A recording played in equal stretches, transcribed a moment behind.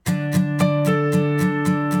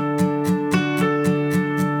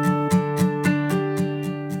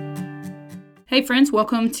Hey friends,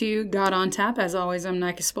 welcome to God on Tap. As always, I'm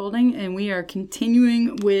Nika Spaulding, and we are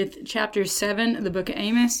continuing with chapter 7 of the book of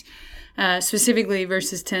Amos, specifically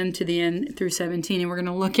verses 10 to the end through 17. And we're going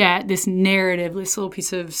to look at this narrative, this little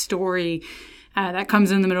piece of story that comes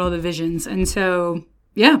in the middle of the visions. And so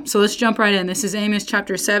let's jump right in. This is Amos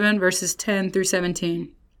chapter 7, verses 10 through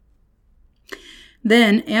 17.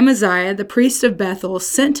 Then Amaziah, the priest of Bethel,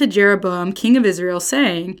 sent to Jeroboam, king of Israel,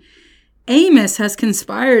 saying, Amos has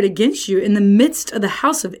conspired against you in the midst of the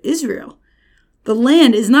house of Israel. The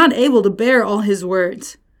land is not able to bear all his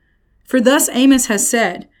words. For thus Amos has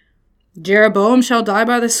said, Jeroboam shall die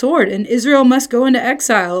by the sword, and Israel must go into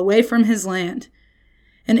exile away from his land.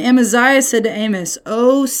 And Amaziah said to Amos,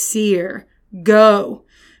 O seer, go,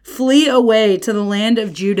 flee away to the land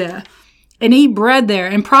of Judah, and eat bread there,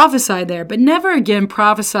 and prophesy there, but never again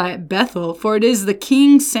prophesy at Bethel, for it is the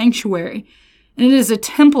king's sanctuary, and it is a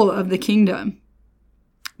temple of the kingdom.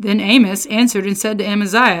 Then Amos answered and said to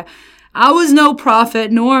Amaziah, I was no prophet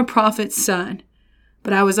nor a prophet's son,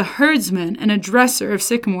 but I was a herdsman and a dresser of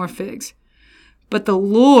sycamore figs. But the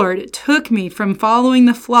Lord took me from following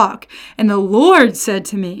the flock, and the Lord said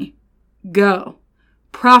to me, Go,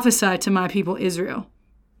 prophesy to my people Israel.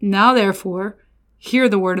 Now therefore, hear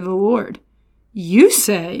the word of the Lord. You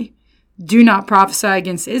say, Do not prophesy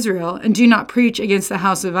against Israel, and do not preach against the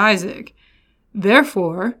house of Isaac.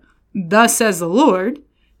 Therefore, thus says the Lord,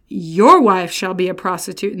 your wife shall be a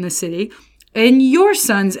prostitute in the city, and your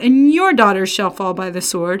sons and your daughters shall fall by the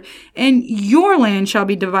sword, and your land shall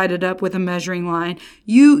be divided up with a measuring line.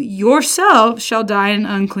 You yourself shall die in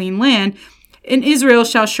an unclean land, and Israel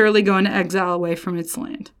shall surely go into exile away from its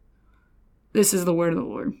land. This is the word of the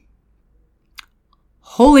Lord.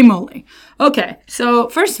 Holy moly. Okay, so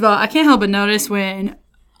first of all, I can't help but notice when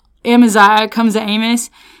Amaziah comes to Amos,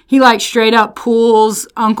 he straight up pulls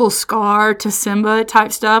Uncle Scar to Simba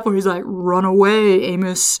type stuff where he's like, run away,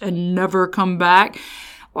 Amos, and never come back.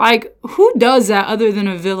 Who does that other than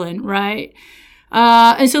a villain, right?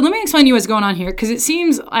 And so let me explain to you what's going on here, because it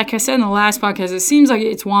seems, like I said in the last podcast, it seems like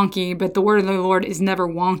it's wonky, but the word of the Lord is never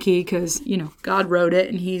wonky because, God wrote it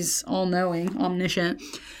and he's all-knowing, omniscient.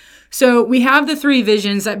 So we have the 3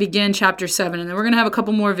 visions that begin chapter 7, and then we're going to have a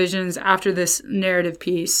couple more visions after this narrative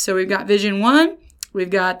piece. So we've got vision 1, we've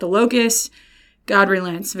got the locust, God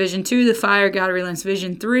relents. Vision 2, the fire, God relents.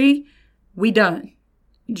 Vision 3, we done.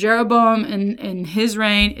 Jeroboam and his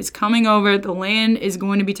reign is coming over. The land is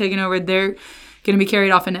going to be taken over. They're going to be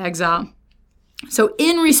carried off into exile. So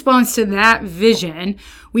in response to that vision,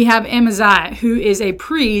 we have Amaziah, who is a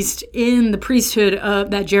priest in the priesthood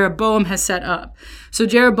that Jeroboam has set up. So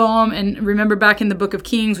Jeroboam, and remember back in the book of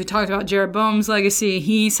Kings, we talked about Jeroboam's legacy.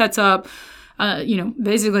 He sets up,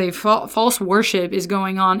 basically false worship is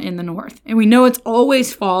going on in the north. And we know it's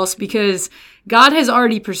always false because God has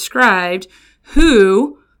already prescribed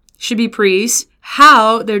who should be priests,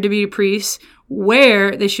 how they're to be priests,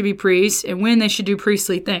 where they should be priests, and when they should do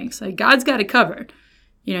priestly things. God's got it covered.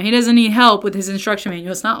 He doesn't need help with his instruction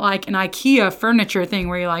manual. It's not like an IKEA furniture thing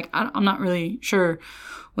where you're like, I'm not really sure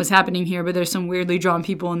what's happening here, but there's some weirdly drawn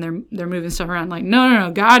people and they're moving stuff around.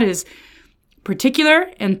 No. God is particular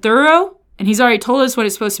and thorough, and he's already told us what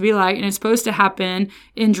it's supposed to be like, and it's supposed to happen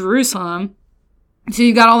in Jerusalem. So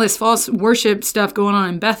you've got all this false worship stuff going on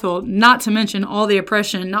in Bethel, not to mention all the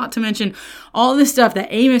oppression, not to mention all this stuff that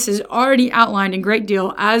Amos has already outlined in great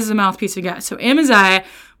deal as the mouthpiece of God. So Amaziah,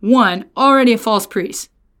 1, already a false priest.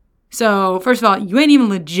 So first of all, you ain't even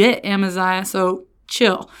legit, Amaziah, so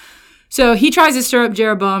chill. So he tries to stir up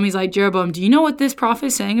Jeroboam. He's like, Jeroboam, do you know what this prophet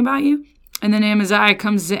is saying about you? And then Amaziah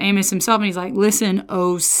comes to Amos himself and he's like, listen,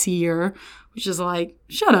 O seer, which is like,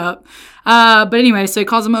 shut up. But anyway, so he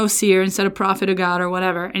calls him O seer instead of prophet of God or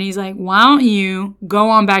whatever. And he's like, why don't you go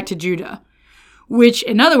on back to Judah? Which,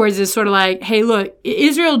 in other words, is sort of like, hey, look,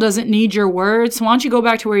 Israel doesn't need your words. So why don't you go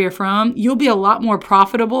back to where you're from? You'll be a lot more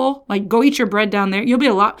profitable. Go eat your bread down there. You'll be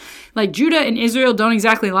a lot, Judah and Israel don't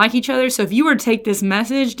exactly like each other. So if you were to take this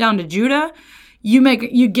message down to Judah,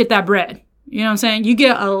 you get that bread. You know what I'm saying? You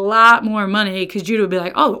get a lot more money because Judah would be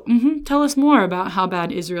like, tell us more about how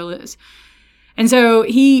bad Israel is. And so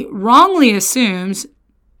he wrongly assumes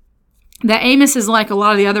that Amos is like a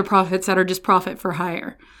lot of the other prophets that are just prophet for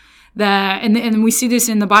hire. And we see this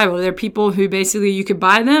in the Bible. There are people who basically you could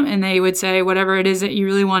buy them and they would say whatever it is that you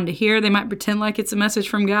really wanted to hear. They might pretend like it's a message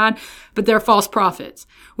from God, but they're false prophets,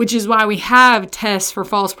 which is why we have tests for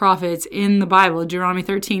false prophets in the Bible. Deuteronomy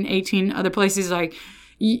 13, 18, other places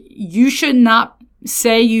you should not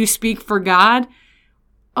say you speak for God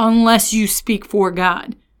unless you speak for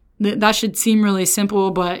God. That should seem really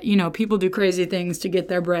simple, but people do crazy things to get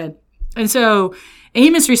their bread. And so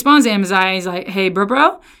Amos responds to Amaziah. He's like, hey,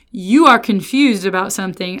 bro, you are confused about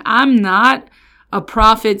something. I'm not a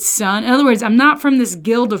prophet's son. In other words, I'm not from this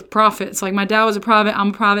guild of prophets. Like my dad was a prophet. I'm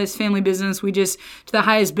a prophet. It's family business. We just, to the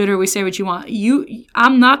highest bidder, we say what you want.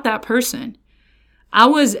 I'm not that person. I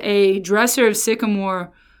was a dresser of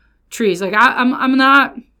sycamore trees. Like I'm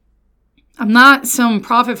not some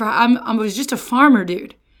prophet. I was just a farmer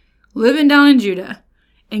dude living down in Judah.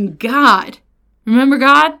 And God, remember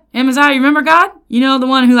God? Amaziah, you remember God? You know, the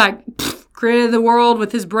one who created the world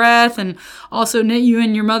with his breath and also knit you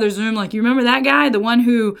in your mother's womb. Like, you remember that guy? The one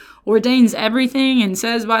who ordains everything and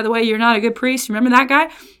says, by the way, you're not a good priest. Remember that guy?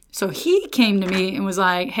 So he came to me and was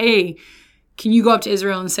like, hey, can you go up to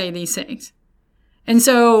Israel and say these things? And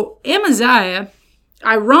so Amaziah,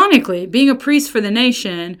 ironically, being a priest for the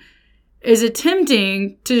nation, is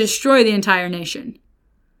attempting to destroy the entire nation.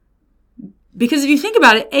 Because if you think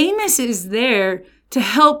about it, Amos is there to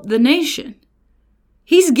help the nation.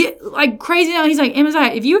 He's crazy now. He's like,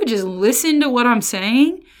 Amaziah, if you would just listen to what I'm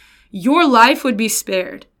saying, your life would be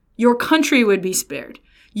spared. Your country would be spared.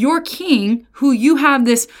 Your king, who you have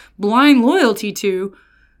this blind loyalty to,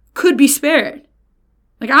 could be spared.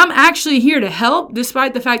 Like, I'm actually here to help,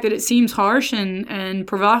 despite the fact that it seems harsh and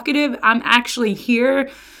provocative. I'm actually here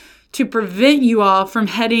to prevent you all from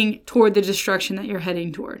heading toward the destruction that you're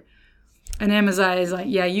heading toward. And Amaziah is like,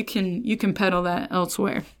 yeah, you can peddle that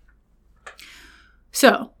elsewhere.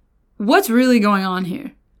 So, what's really going on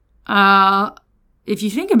here? If you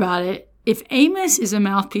think about it, if Amos is a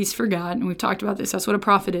mouthpiece for God, and we've talked about this, that's what a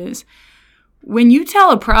prophet is. When you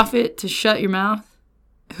tell a prophet to shut your mouth,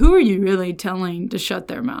 who are you really telling to shut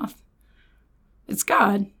their mouth? It's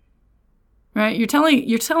God, right? You're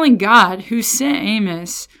telling God, who sent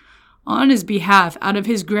Amos on his behalf out of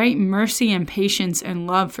his great mercy and patience and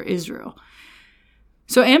love for Israel.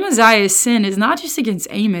 So Amaziah's sin is not just against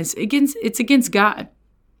Amos, it's against God.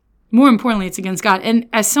 More importantly, it's against God. And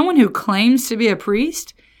as someone who claims to be a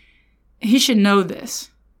priest, he should know this,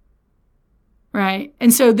 right?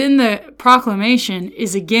 And so then the proclamation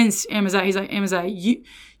is against Amaziah. He's like, Amaziah,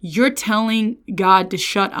 you're telling God to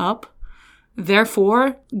shut up.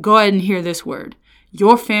 Therefore, go ahead and hear this word.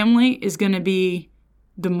 Your family is going to be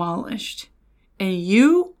demolished, and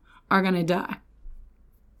you are going to die.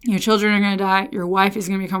 Your children are going to die. Your wife is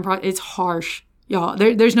going to become it's harsh. Y'all,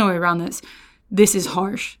 there's no way around this. This is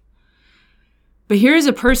harsh. But here is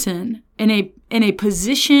a person in a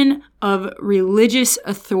position of religious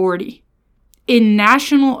authority, in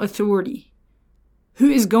national authority, who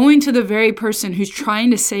is going to the very person who's trying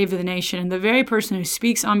to save the nation and the very person who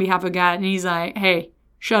speaks on behalf of God, and he's like, hey,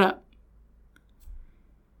 shut up.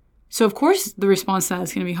 So, of course, the response to that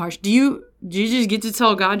is going to be harsh. Do you just get to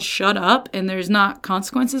tell God, shut up, and there's not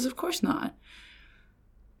consequences? Of course not.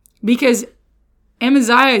 Because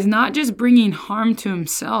Amaziah is not just bringing harm to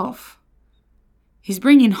himself. He's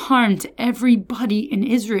bringing harm to everybody in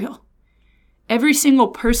Israel. Every single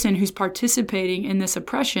person who's participating in this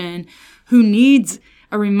oppression, who needs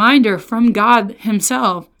a reminder from God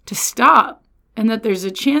himself to stop, and that there's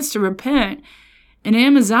a chance to repent. And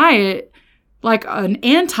Amaziah, like an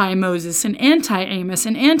anti-Moses, an anti-Amos,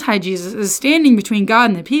 an anti-Jesus, is standing between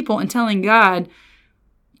God and the people and telling God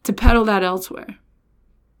to peddle that elsewhere.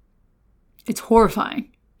 It's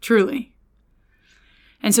horrifying, truly.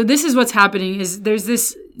 And so this is what's happening, is there's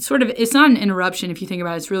this sort of, it's not an interruption if you think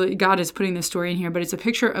about it. It's really, God is putting this story in here, but it's a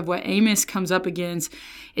picture of what Amos comes up against.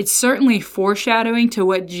 It's certainly foreshadowing to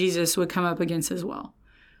what Jesus would come up against as well.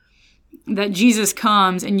 That Jesus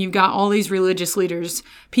comes and you've got all these religious leaders,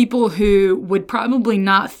 people who would probably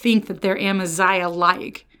not think that they're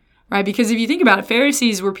Amaziah-like, right? Because if you think about it,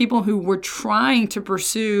 Pharisees were people who were trying to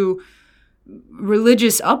pursue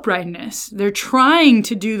religious uprightness. They're trying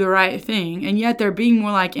to do the right thing, and yet they're being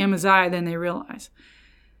more like Amaziah than they realize.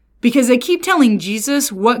 Because they keep telling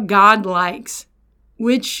Jesus what God likes,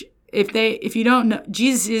 which if you don't know,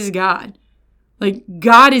 Jesus is God. Like,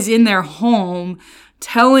 God is in their home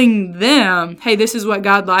telling them, hey, this is what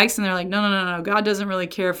God likes. And they're like, no. God doesn't really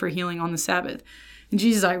care for healing on the Sabbath. And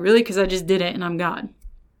Jesus is like, really? Because I just did it and I'm God.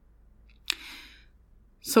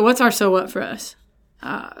 So what's our so what for us?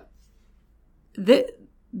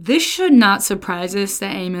 This should not surprise us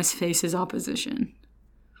that Amos faces opposition.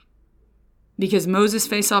 Because Moses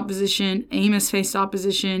faced opposition, Amos faced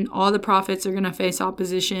opposition, all the prophets are going to face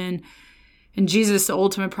opposition, and Jesus, the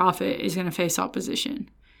ultimate prophet, is going to face opposition.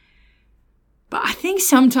 But I think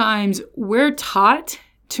sometimes we're taught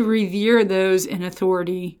to revere those in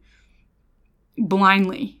authority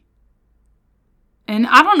blindly. And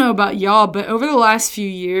I don't know about y'all, but over the last few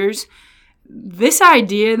years, this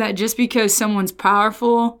idea that just because someone's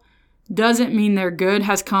powerful doesn't mean they're good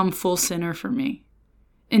has come full center for me.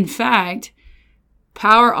 In fact,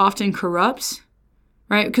 power often corrupts,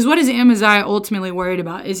 right? Because what is Amaziah ultimately worried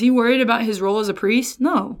about? Is he worried about his role as a priest?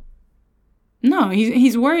 No,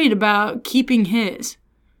 he's worried about keeping his.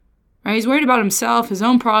 Right? He's worried about himself, his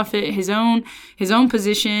own profit, his own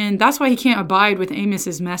position. That's why he can't abide with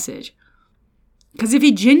Amos's message. Because if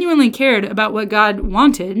he genuinely cared about what God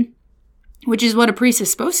wanted, which is what a priest is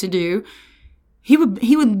supposed to do, he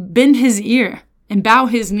would bend his ear and bow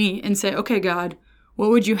his knee and say, okay, God, what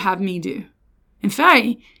would you have me do? In fact,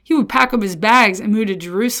 he would pack up his bags and move to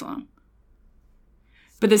Jerusalem.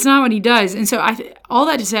 But that's not what he does. And so all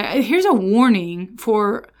that to say, here's a warning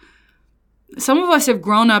for some of us have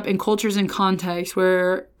grown up in cultures and contexts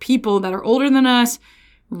where people that are older than us,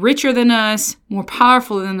 richer than us, more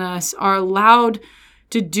powerful than us are allowed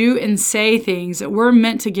to do and say things that we're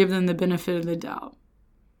meant to give them the benefit of the doubt.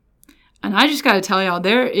 And I just got to tell y'all,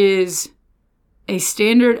 there is a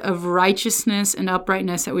standard of righteousness and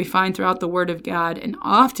uprightness that we find throughout the Word of God. And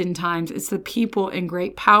oftentimes it's the people in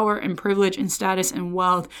great power and privilege and status and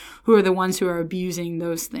wealth who are the ones who are abusing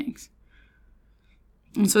those things.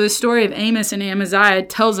 And so the story of Amos and Amaziah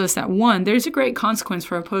tells us that, one, there's a great consequence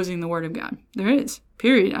for opposing the Word of God. There is.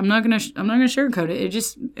 Period. I'm not gonna sugarcoat it.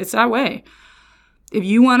 It's that way. If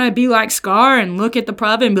you want to be like Scar and look at the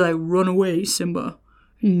prophet and be like, run away, Simba,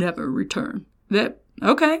 never return.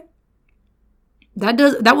 Okay.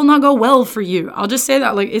 That will not go well for you. I'll just say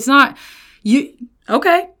that. Like, it's not you.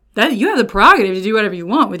 Okay. That you have the prerogative to do whatever you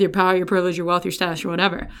want with your power, your privilege, your wealth, your status, or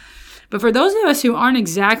whatever. But for those of us who aren't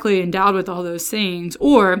exactly endowed with all those things,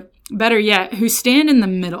 or better yet, who stand in the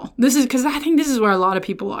middle, this is because I think this is where a lot of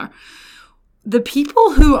people are. The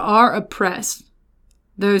people who are oppressed,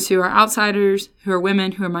 those who are outsiders, who are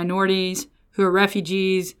women, who are minorities, who are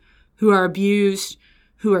refugees, who are abused,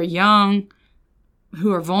 who are young,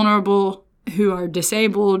 who are vulnerable, who are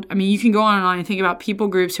disabled. I mean, you can go on and think about people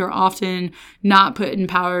groups who are often not put in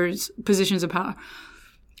positions of power.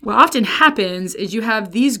 What often happens is you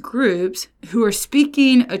have these groups who are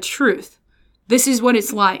speaking a truth. This is what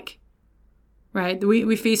it's like, right?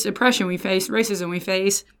 We face oppression, we face racism, we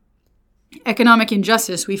face economic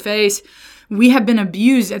injustice, we have been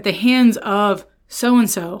abused at the hands of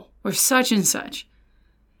so-and-so or such and such.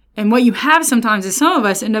 And what you have sometimes is some of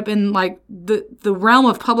us end up in like the realm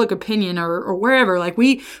of public opinion or wherever. Like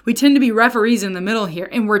we tend to be referees in the middle here.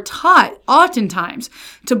 And we're taught oftentimes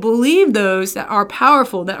to believe those that are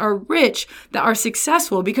powerful, that are rich, that are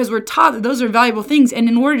successful, because we're taught that those are valuable things. And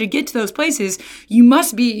in order to get to those places, you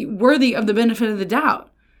must be worthy of the benefit of the doubt.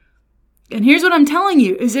 And here's what I'm telling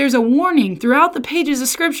you, is there's a warning throughout the pages of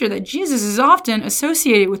Scripture that Jesus is often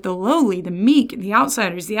associated with the lowly, the meek, the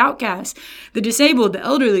outsiders, the outcasts, the disabled, the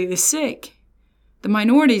elderly, the sick, the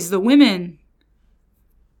minorities, the women.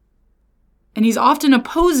 And he's often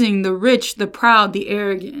opposing the rich, the proud, the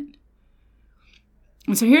arrogant.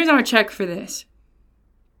 And so here's our check for this.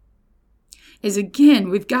 Is again,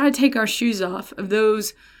 we've got to take our shoes off of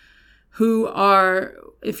those who are,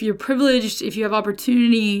 if you're privileged, if you have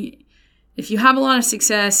opportunity, if you have a lot of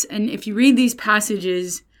success, and if you read these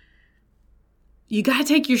passages, you got to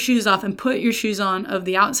take your shoes off and put your shoes on of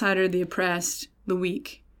the outsider, the oppressed, the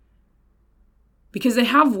weak. Because they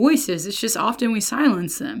have voices. It's just often we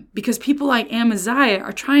silence them. Because people like Amaziah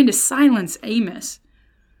are trying to silence Amos.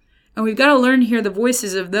 And we've got to learn to hear the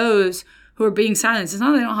voices of those who are being silenced. It's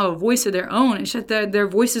not that they don't have a voice of their own. It's just that their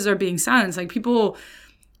voices are being silenced. Like people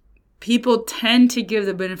tend to give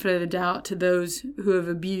the benefit of the doubt to those who have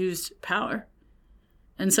abused power.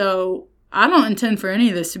 And so I don't intend for any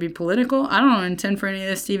of this to be political. I don't intend for any of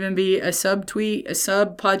this to even be a sub-tweet, a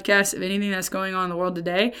sub-podcast of anything that's going on in the world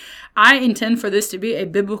today. I intend for this to be a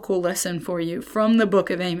biblical lesson for you from the book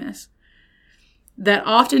of Amos. That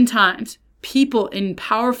oftentimes people in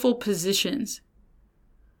powerful positions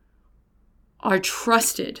are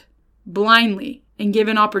trusted blindly and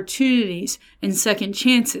given opportunities and second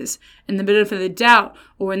chances and the benefit of the doubt,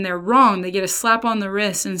 or when they're wrong, they get a slap on the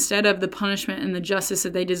wrist instead of the punishment and the justice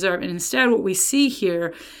that they deserve. And instead, what we see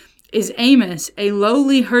here is Amos, a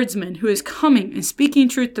lowly herdsman who is coming and speaking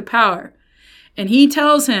truth to power. And he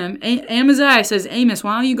tells him, Amaziah says, Amos,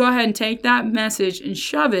 why don't you go ahead and take that message and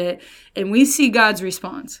shove it? And we see God's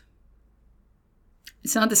response.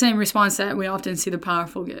 It's not the same response that we often see the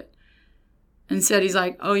powerful get. Instead, he's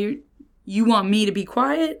like, oh, you want me to be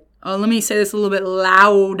quiet? Oh, let me say this a little bit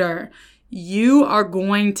louder. You are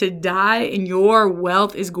going to die and your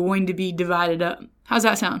wealth is going to be divided up. How's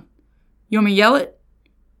that sound? You want me to yell it?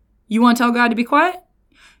 You want to tell God to be quiet?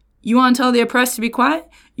 You want to tell the oppressed to be quiet?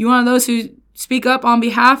 You want those who speak up on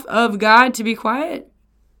behalf of God to be quiet?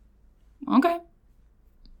 Okay.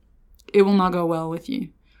 It will not go well with you.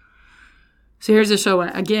 So here's the show.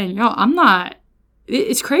 Again, y'all, I'm not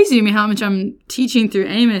it's crazy to me how much I'm teaching through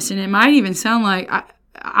Amos, and it might even sound like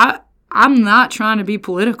I'm not trying to be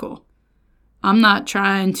political. I'm not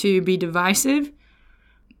trying to be divisive,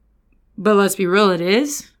 but let's be real, it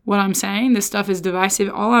is what I'm saying. This stuff is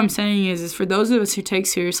divisive. All I'm saying is for those of us who take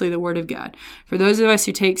seriously the Word of God, for those of us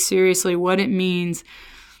who take seriously what it means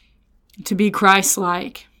to be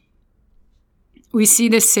Christ-like, we see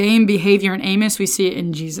the same behavior in Amos, we see it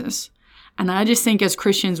in Jesus. And I just think as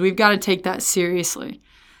Christians, we've got to take that seriously,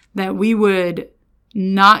 that we would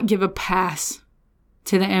not give a pass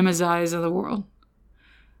to the Amaziahs of the world,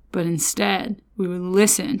 but instead we would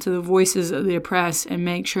listen to the voices of the oppressed and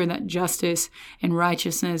make sure that justice and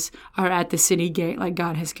righteousness are at the city gate like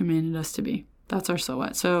God has commanded us to be. That's our so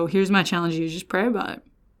what. So here's my challenge to you. Just pray about it.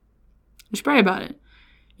 Just pray about it.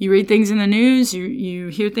 You read things in the news. You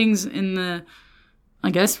hear things in the, I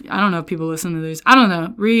guess, I don't know if people listen to this. I don't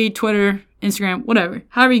know. Read Twitter, Instagram, whatever.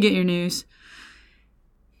 However you get your news.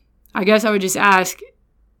 I guess I would just ask,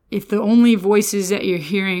 if the only voices that you're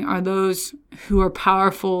hearing are those who are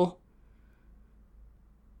powerful,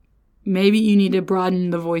 maybe you need to broaden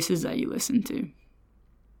the voices that you listen to.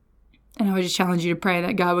 And I would just challenge you to pray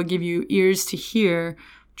that God would give you ears to hear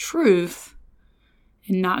truth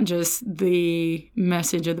and not just the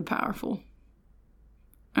message of the powerful.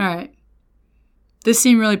 All right. This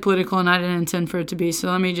seemed really political, and I didn't intend for it to be,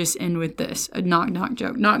 so let me just end with this. A knock-knock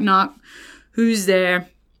joke. Knock-knock. Who's there?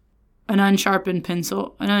 An unsharpened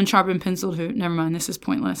pencil. An unsharpened pencil who? Never mind, this is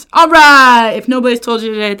pointless. All right! If nobody's told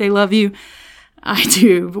you today that they love you, I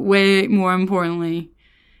do. But way more importantly,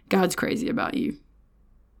 God's crazy about you.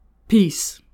 Peace.